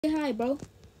Say hi, bro.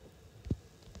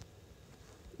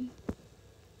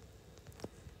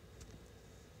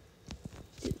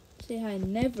 Dude, say hi.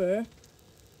 Never.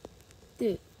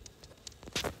 Dude.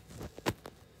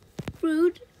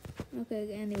 Rude.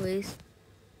 Okay, anyways.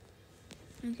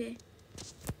 Okay.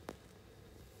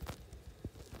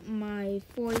 My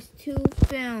voice to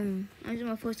film. I just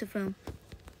my voice to film.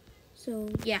 So,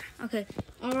 yeah. Okay.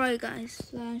 Alright, guys.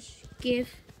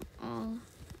 Give all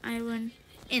iron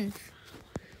inf.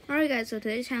 Alright, guys. So,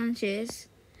 today's challenge is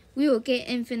we will get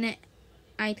infinite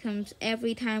items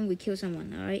every time we kill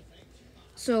someone. Alright.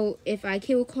 So, if I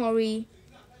kill Corey,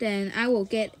 then I will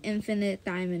get infinite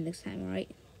diamond this time.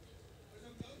 Alright.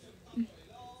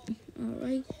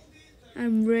 Alright.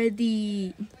 I'm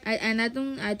ready.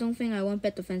 I don't think I want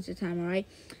bad defense this time, alright?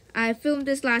 I filmed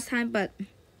this last time, but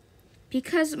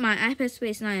because my iPad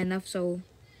space is not enough, so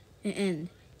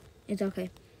it's okay.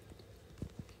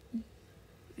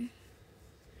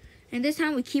 And this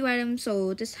time we keep items,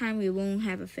 so this time we won't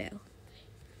have a fail.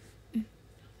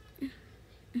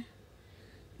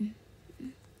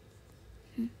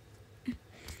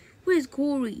 Where's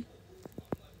Corey?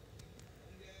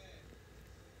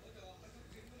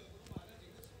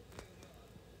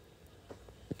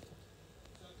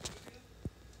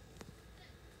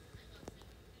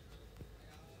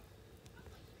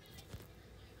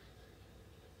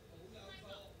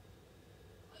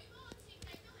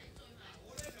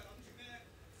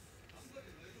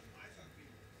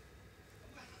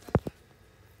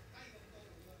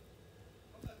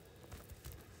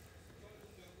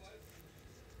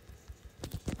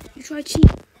 You try cheat.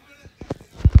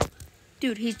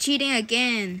 Dude, he's cheating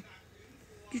again.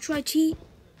 You try cheat?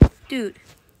 Dude.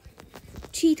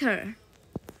 Cheater.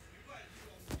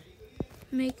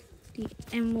 Make the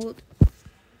emerald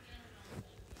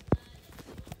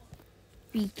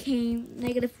became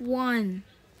 -1.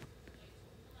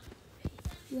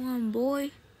 One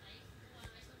boy.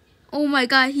 Oh my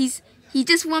god, he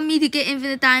just want me to get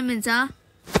infinite diamonds, huh?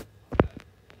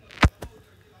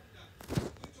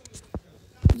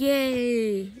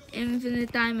 Yay!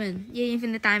 Infinite diamond. Yay,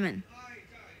 infinite diamond.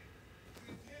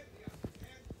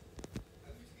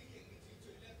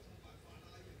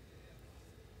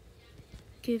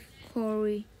 Give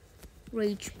Corey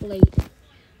Rage Blade.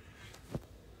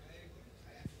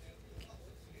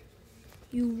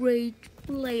 You Rage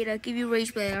Blade. I give you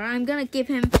Rage Blade. I'm gonna give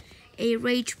him a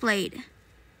Rage Blade.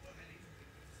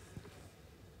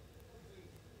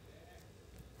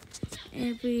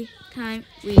 Every time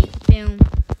we film,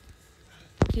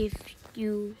 give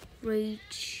you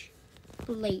Rage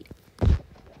Blade.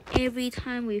 Every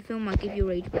time we film, I'll give you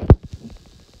Rage Blade.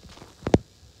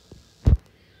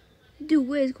 Dude,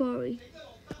 where's Corey?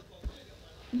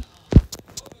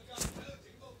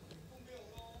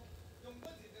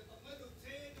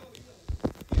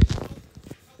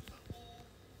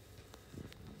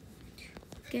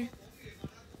 Okay.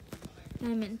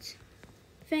 Diamonds.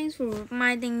 Thanks for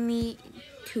reminding me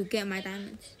to get my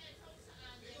diamonds.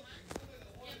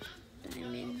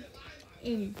 Diamond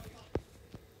in.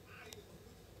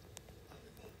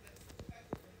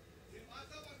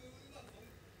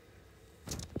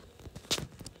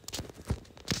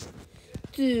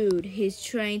 Dude, he's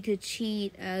trying to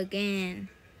cheat again.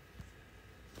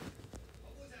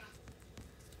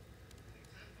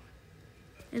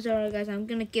 It's alright, guys. I'm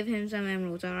gonna give him some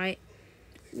emeralds, alright?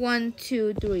 1,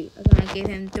 2, 3. I'm gonna give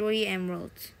him 3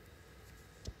 emeralds.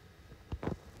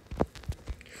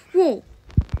 Whoa!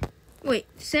 Wait,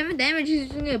 7 damage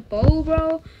is using a bow,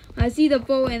 bro? I see the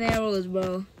bow and arrows,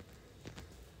 bro.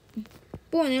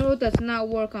 Bow and arrow does not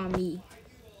work on me.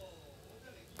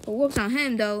 It works on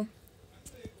him, though.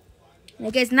 I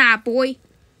guess not, boy.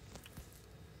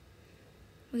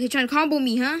 Okay, trying to combo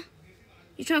me, huh?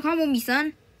 You trying to combo me,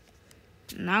 son?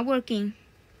 Not working.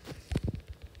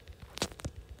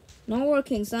 Not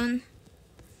working, son.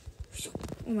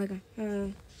 Oh my god.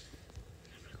 I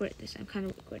regret this. I'm kind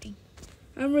of regretting.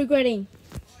 I'm regretting.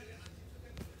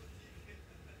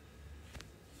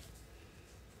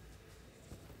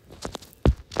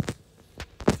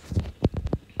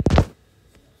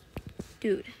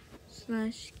 Dude.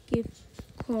 / give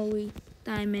Corey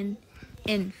diamond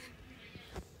inf.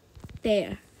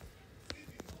 There.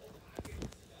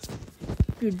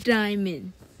 Your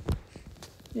diamond.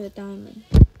 Your diamond.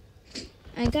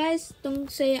 And guys, don't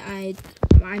say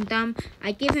I'm dumb.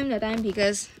 I give him the diamond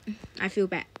because I feel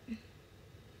bad.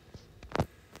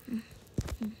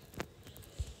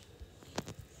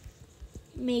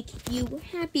 Make you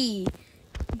happy.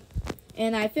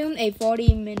 And I filmed a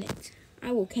 40 minutes.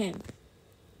 I will camp.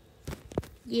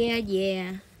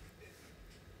 Yeah.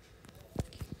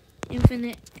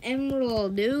 Infinite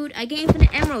emerald, dude. I get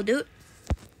infinite emerald, dude.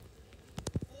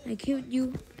 I killed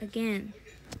you again.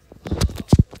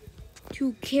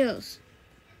 2 kills.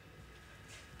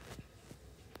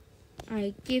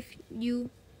 I give you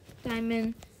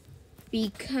diamond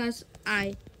because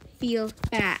I feel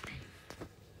bad.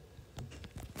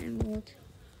 Emerald.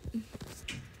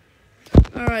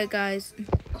 Alright guys,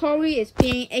 Corey is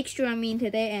being extra mean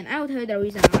today, and I'll tell you the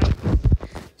reason, right?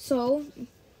 So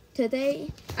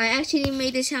today I actually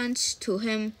made a challenge to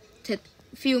him a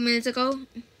few minutes ago,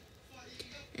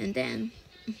 and then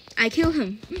I killed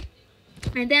him.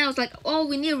 And then I was like, oh,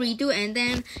 we need to redo, and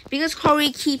then because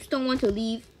Corey don't want to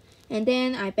leave, and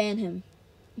then I banned him.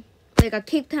 Like I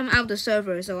kicked him out the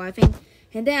server, so I think,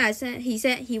 and then he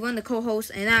said he want to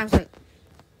co-host, and I was like,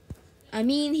 I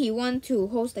mean he want to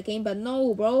host the game, but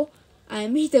no bro, I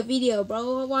made the video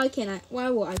bro, why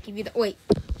will I give you the, wait,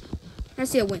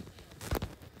 let's see a win.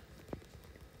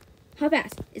 How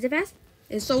fast? Is it fast?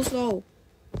 It's so slow.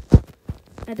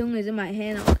 I don't know, it's in my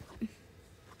hand.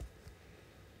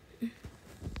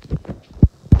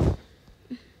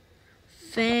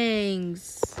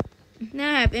 Thanks.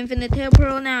 Now I have infinite tail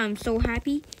pearl. Now I'm so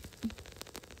happy.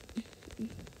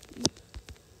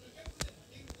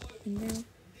 And now,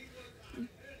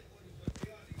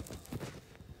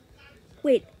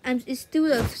 wait, it's still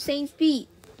the same speed.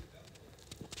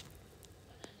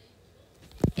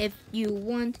 If you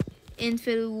want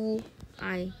infinite wool,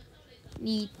 I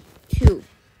need 2.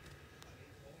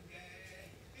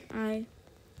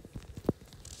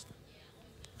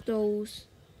 Those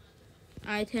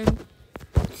items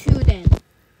 2 then.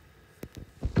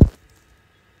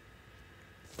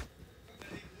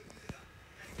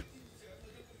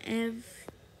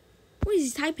 What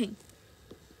is he typing?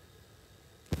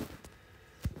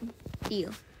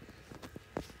 Deal.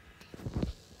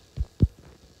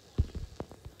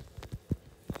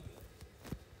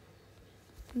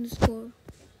 Underscore.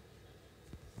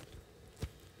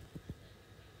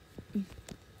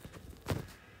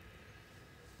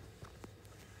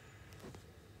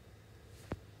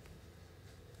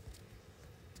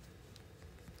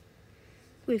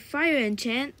 With fire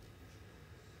enchant.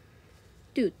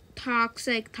 Dude,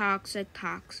 toxic.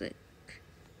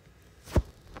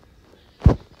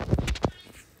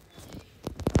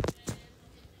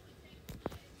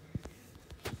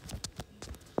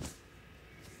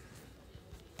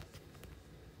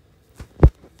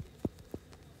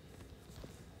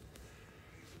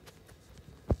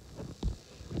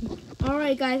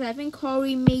 Alright guys, I think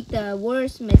Corey made the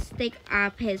worst mistake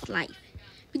of his life.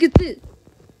 Because this,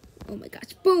 oh my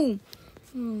gosh, boom.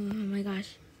 Oh my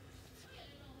gosh.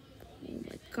 Oh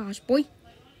my gosh, boy.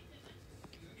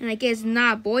 And I guess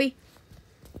not, boy.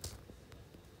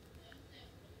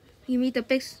 He made the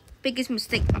biggest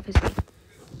mistake of his life.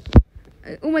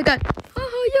 Oh my god.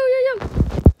 Oh,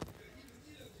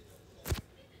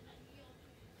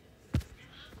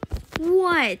 yo.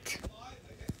 What?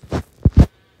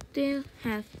 Still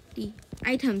have the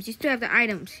items. You still have the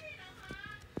items.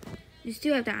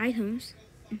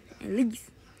 At least.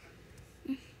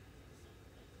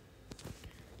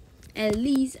 At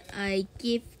least I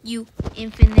give you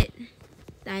infinite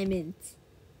diamonds.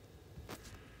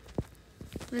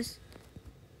 Let's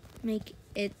make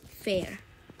it fair.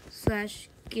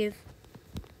 / give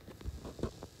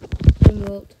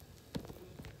emerald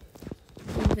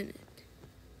infinite.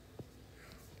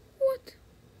 What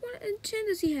enchant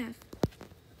does he have?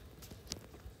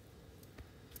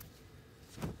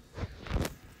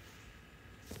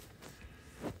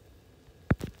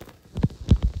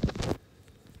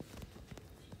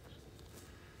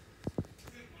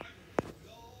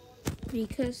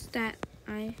 Because that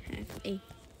I have a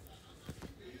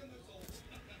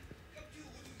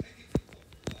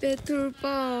better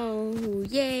bow,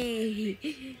 yay!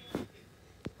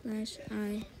 /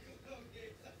 I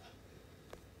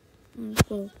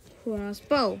underscore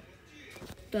crossbow.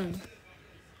 Done.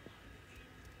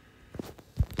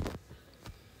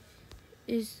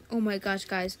 Oh my gosh,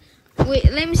 guys.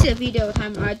 Wait, let me see the video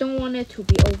timer. I don't want it to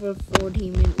be over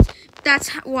 40 minutes. That's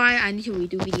why I need to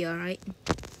redo video, right?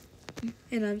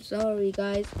 And I'm sorry,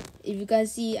 guys. If you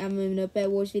guys see I'm in a Bed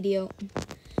Wars video,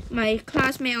 my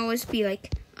classmate always be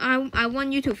like, I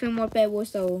want you to film more Bed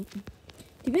Wars, so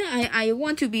I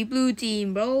want to be blue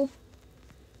team, bro.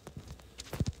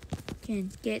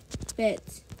 Can get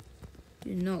beds,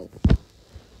 you know.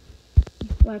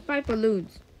 Why 5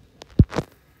 balloons?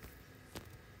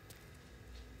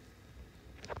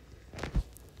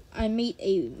 I made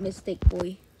a mistake,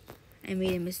 boy. I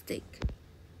made a mistake.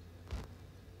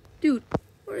 Dude,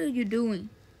 what are you doing?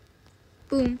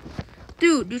 Boom.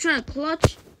 Dude, you trying to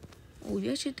clutch? Oh,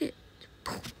 yes you did.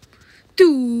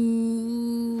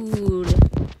 Dude.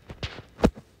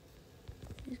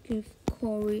 Let's give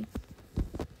Corey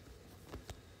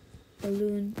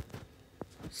balloon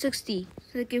 60.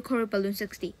 So let's give Corey balloon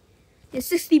 60. It's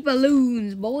 60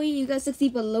 balloons, boy. You got 60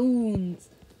 balloons.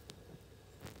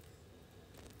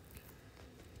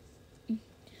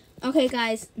 Okay,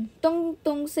 guys,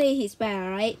 don't say he's bad,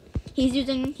 alright? He's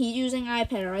using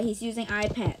iPad, alright? He's using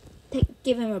iPad.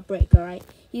 Give him a break, alright?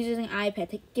 He's using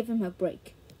iPad. Give him a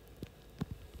break.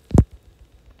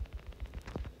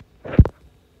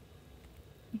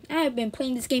 I have been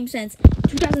playing this game since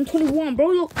 2021, bro.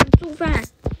 Look, I'm so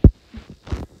fast.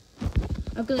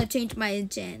 I'm gonna change my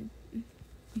engine.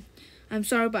 I'm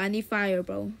sorry, but I need fire,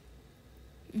 bro.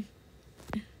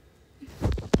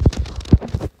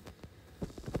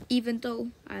 Even though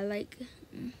I like the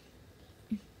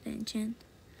enchant.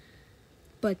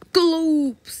 But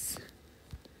globes.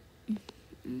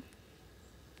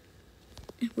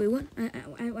 Wait, what?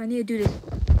 I need to do this.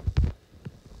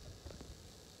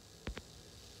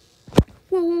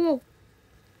 Whoa.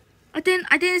 I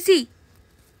didn't see.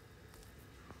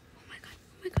 Oh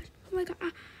my god.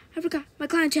 Ah, I forgot my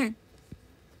clan enchant.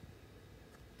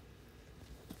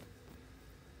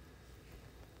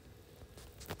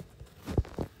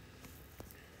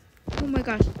 Oh my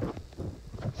gosh.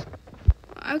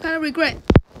 I kind of regret.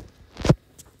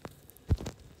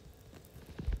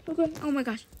 Okay. Oh my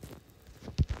gosh.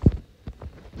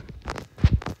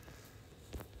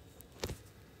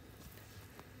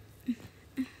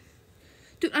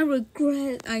 Dude, I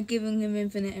regret giving him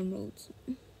infinite emeralds.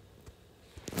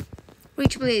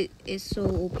 Witchblade is so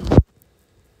OP.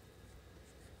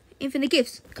 Infinite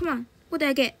gifts. Come on. What did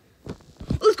I get?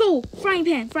 Let's go. Frying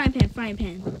pan.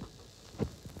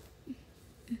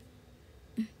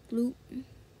 Blue.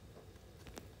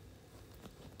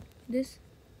 This.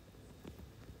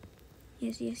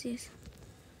 Yes.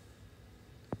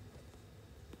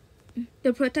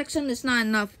 The protection is not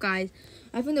enough, guys.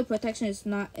 I think the protection is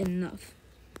not enough.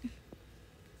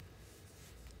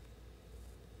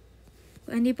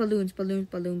 I need balloons.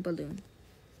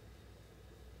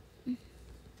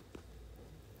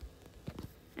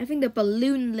 I think the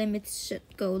balloon limits should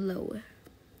go lower.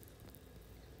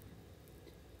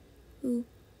 Ooh.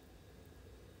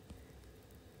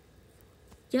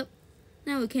 Yep.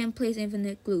 Now we can place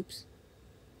infinite globes.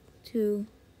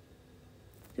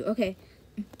 Okay.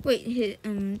 Wait,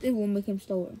 it will make him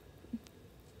slower.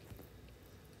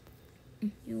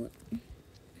 You know what?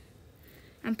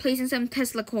 I'm placing some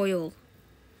Tesla coil.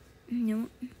 You know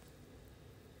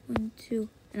what? 1, 2,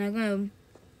 and I'm gonna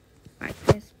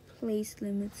press place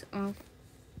limits off.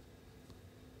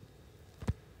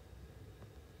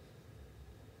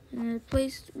 And I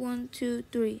placed 1, 2,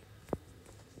 3.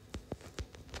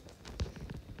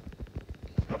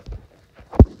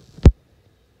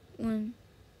 One,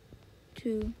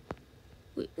 2.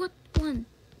 Wait, what? 1,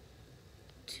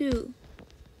 2.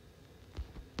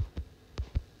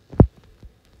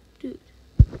 Dude.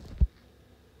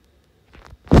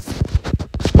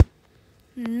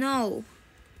 No.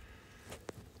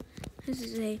 This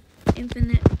is a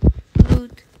infinite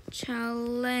loot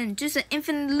challenge. Just an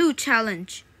infinite loot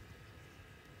challenge.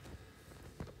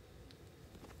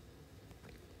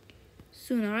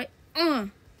 Soon, alright?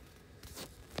 Okay.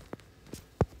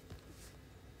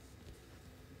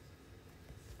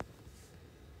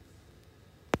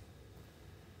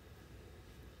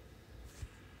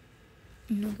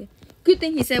 Good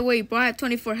thing he said wait, bro. I have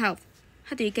 24 health.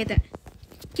 How do you get that?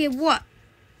 Get what?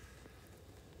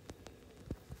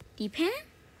 The pen?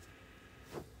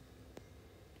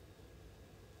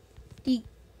 The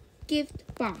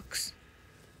gift box.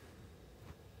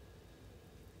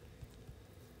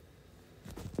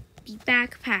 The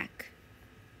backpack.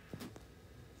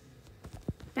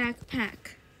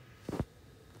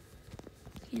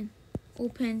 Can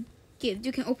open gift.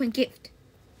 You can open gift.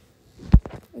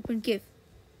 Open gift.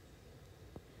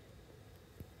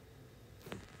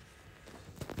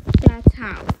 That's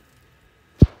how.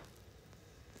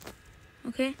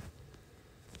 Okay?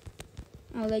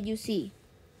 I'll let you see.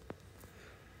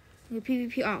 The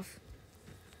PvP off.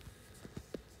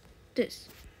 This.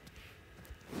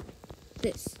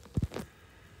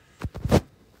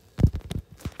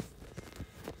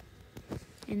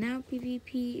 And now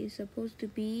PvP is supposed to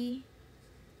be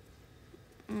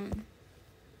on.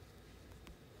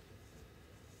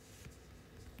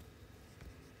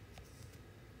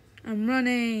 I'm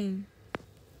running.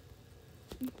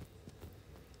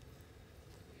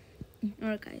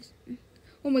 Alright, guys.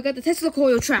 Oh my god, the Tesla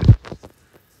coil trap.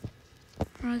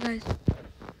 Alright, guys.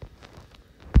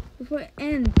 Before it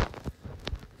ends.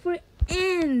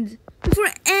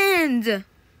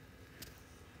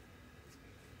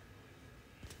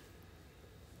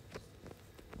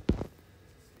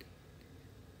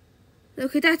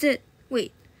 Okay, that's it.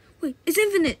 Wait, it's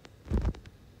infinite.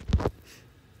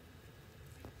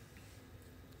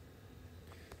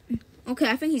 Okay,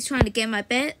 I think he's trying to get my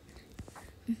bed.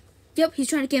 Yep, he's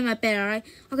trying to get my bed, alright?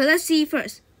 Okay, let's see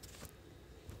first.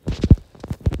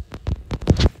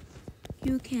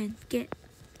 You can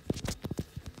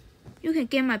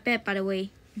get my bed, by the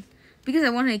way. Because I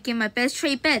wanted to get my bed.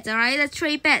 Trade beds, alright? Let's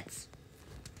trade beds.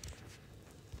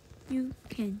 You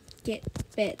can get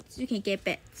beds. You can get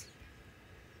beds.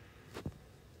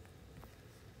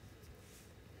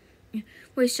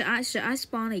 Wait, should I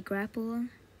spawn a grappler?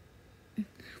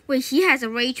 Wait, he has a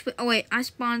rage. Oh wait, I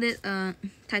spawned it.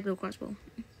 Tactical crossbow.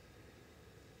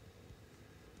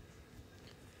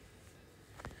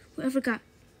 Wait, I forgot.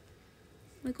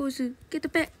 My goal is to get the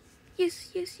bed.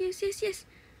 Yes.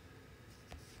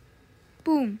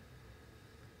 Boom.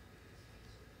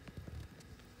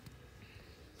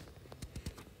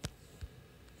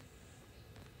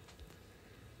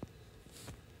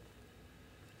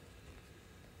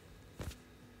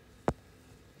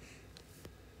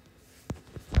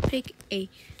 Pick a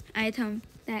item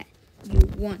that you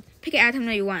want. Pick an item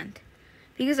that you want.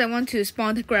 Because I want to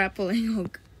spawn the grappling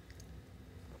hook.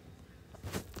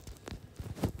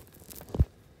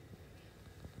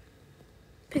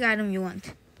 Pick item you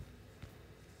want.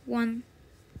 One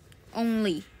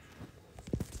only.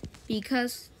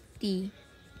 Because the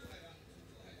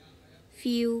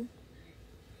fuel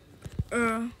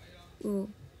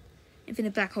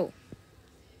infinite black hole.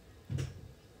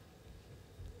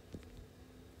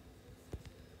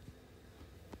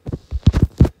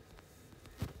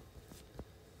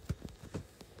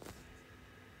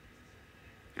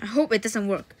 I hope it doesn't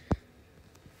work.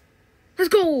 Let's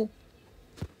go!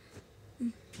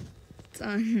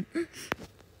 Done.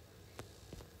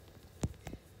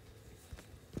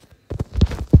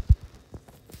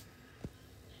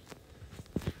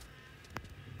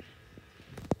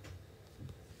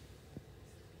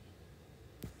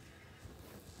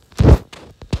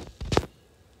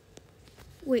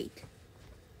 Wait.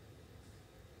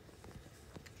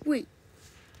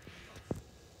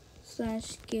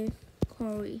 /give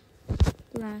Corey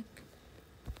black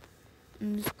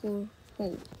 _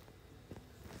 hole.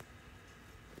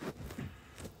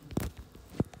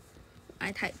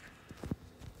 I type.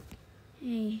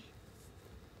 Hey.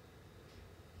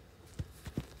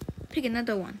 Pick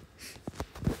another one.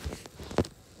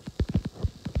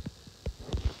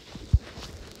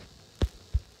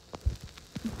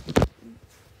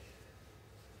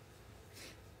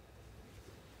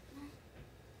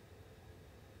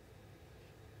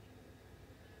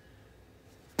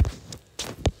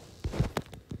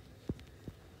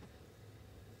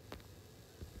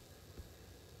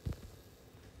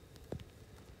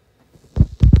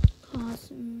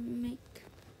 Cosmic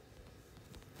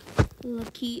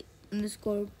lucky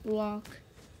 _ block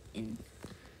in.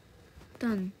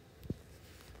 Done.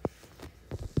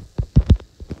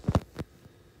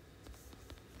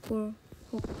 For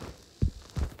hook.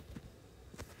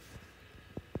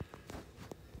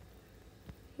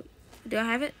 Do I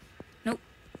have it? Nope.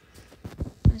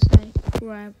 As I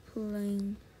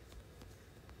grappling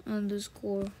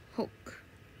 _ hook.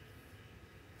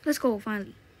 Let's go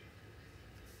finally.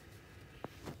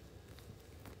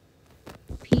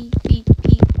 PvP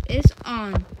is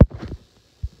on.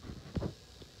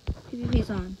 PvP is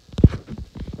on.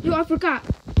 Yo, I forgot.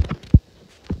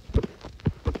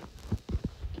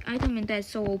 Item in that is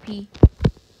so OP.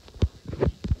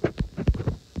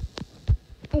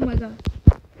 Oh my god.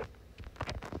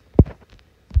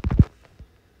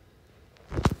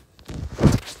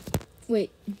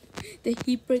 Wait, did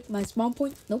he break my spawn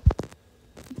point? Nope.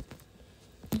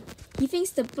 He thinks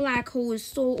the black hole is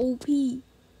so OP.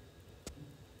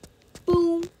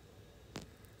 Boom.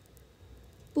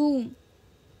 Boom.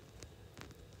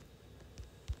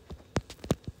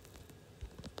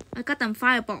 I got them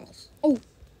fireballs. Oh.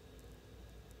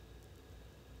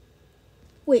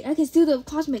 Wait, I can steal the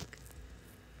cosmic.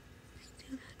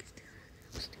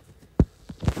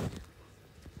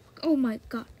 Oh my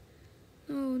god.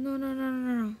 No.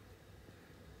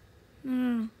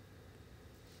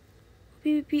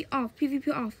 PvP off.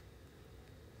 PvP off.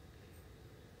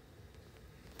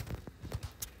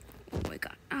 Oh my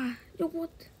god. Yo,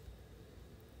 what?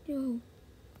 Yo.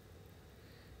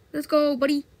 Let's go,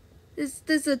 buddy. This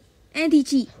is an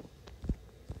anti-cheat.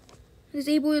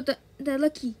 Disable the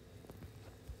lucky.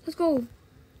 Let's go.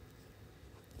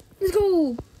 Let's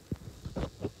go.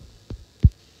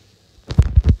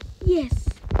 Yes.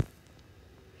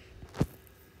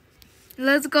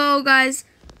 Let's go, guys.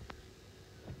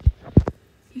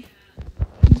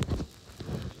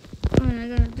 Oh, I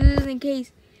gotta do this in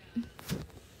case.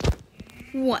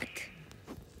 What?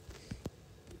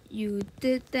 You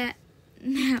did that.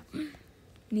 Now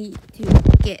need to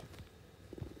get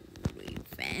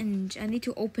revenge. I need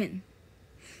to open.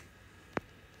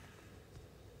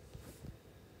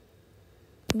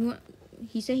 What?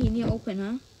 He said he need to open,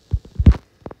 huh?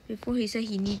 Before he said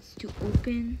he needs to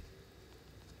open.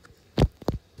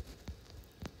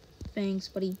 Thanks,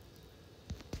 buddy.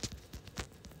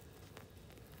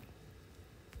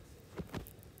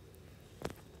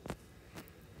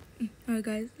 Alright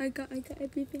guys, I got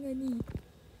everything I need.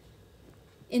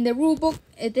 In the rule book,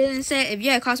 it didn't say if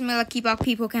you're a cosmic lucky box,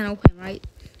 people can open, right?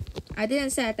 I didn't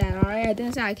say that, alright? I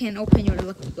didn't say I can't open your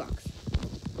lucky box.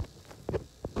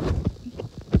 Can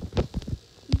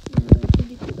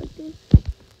it be like this?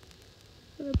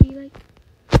 Will it be like...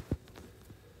 Oh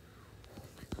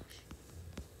my gosh.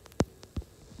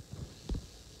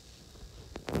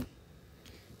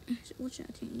 What should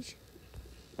I change?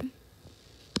 I'm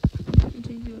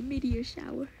changing to a meteor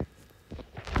shower.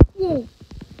 Whoa!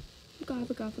 I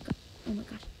forgot. Oh my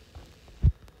gosh.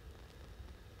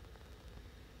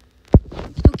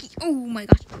 Okay. Oh my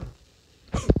gosh.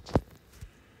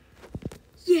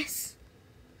 Yes!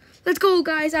 Let's go,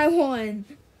 guys. I won.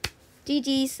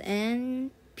 GG's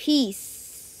and peace.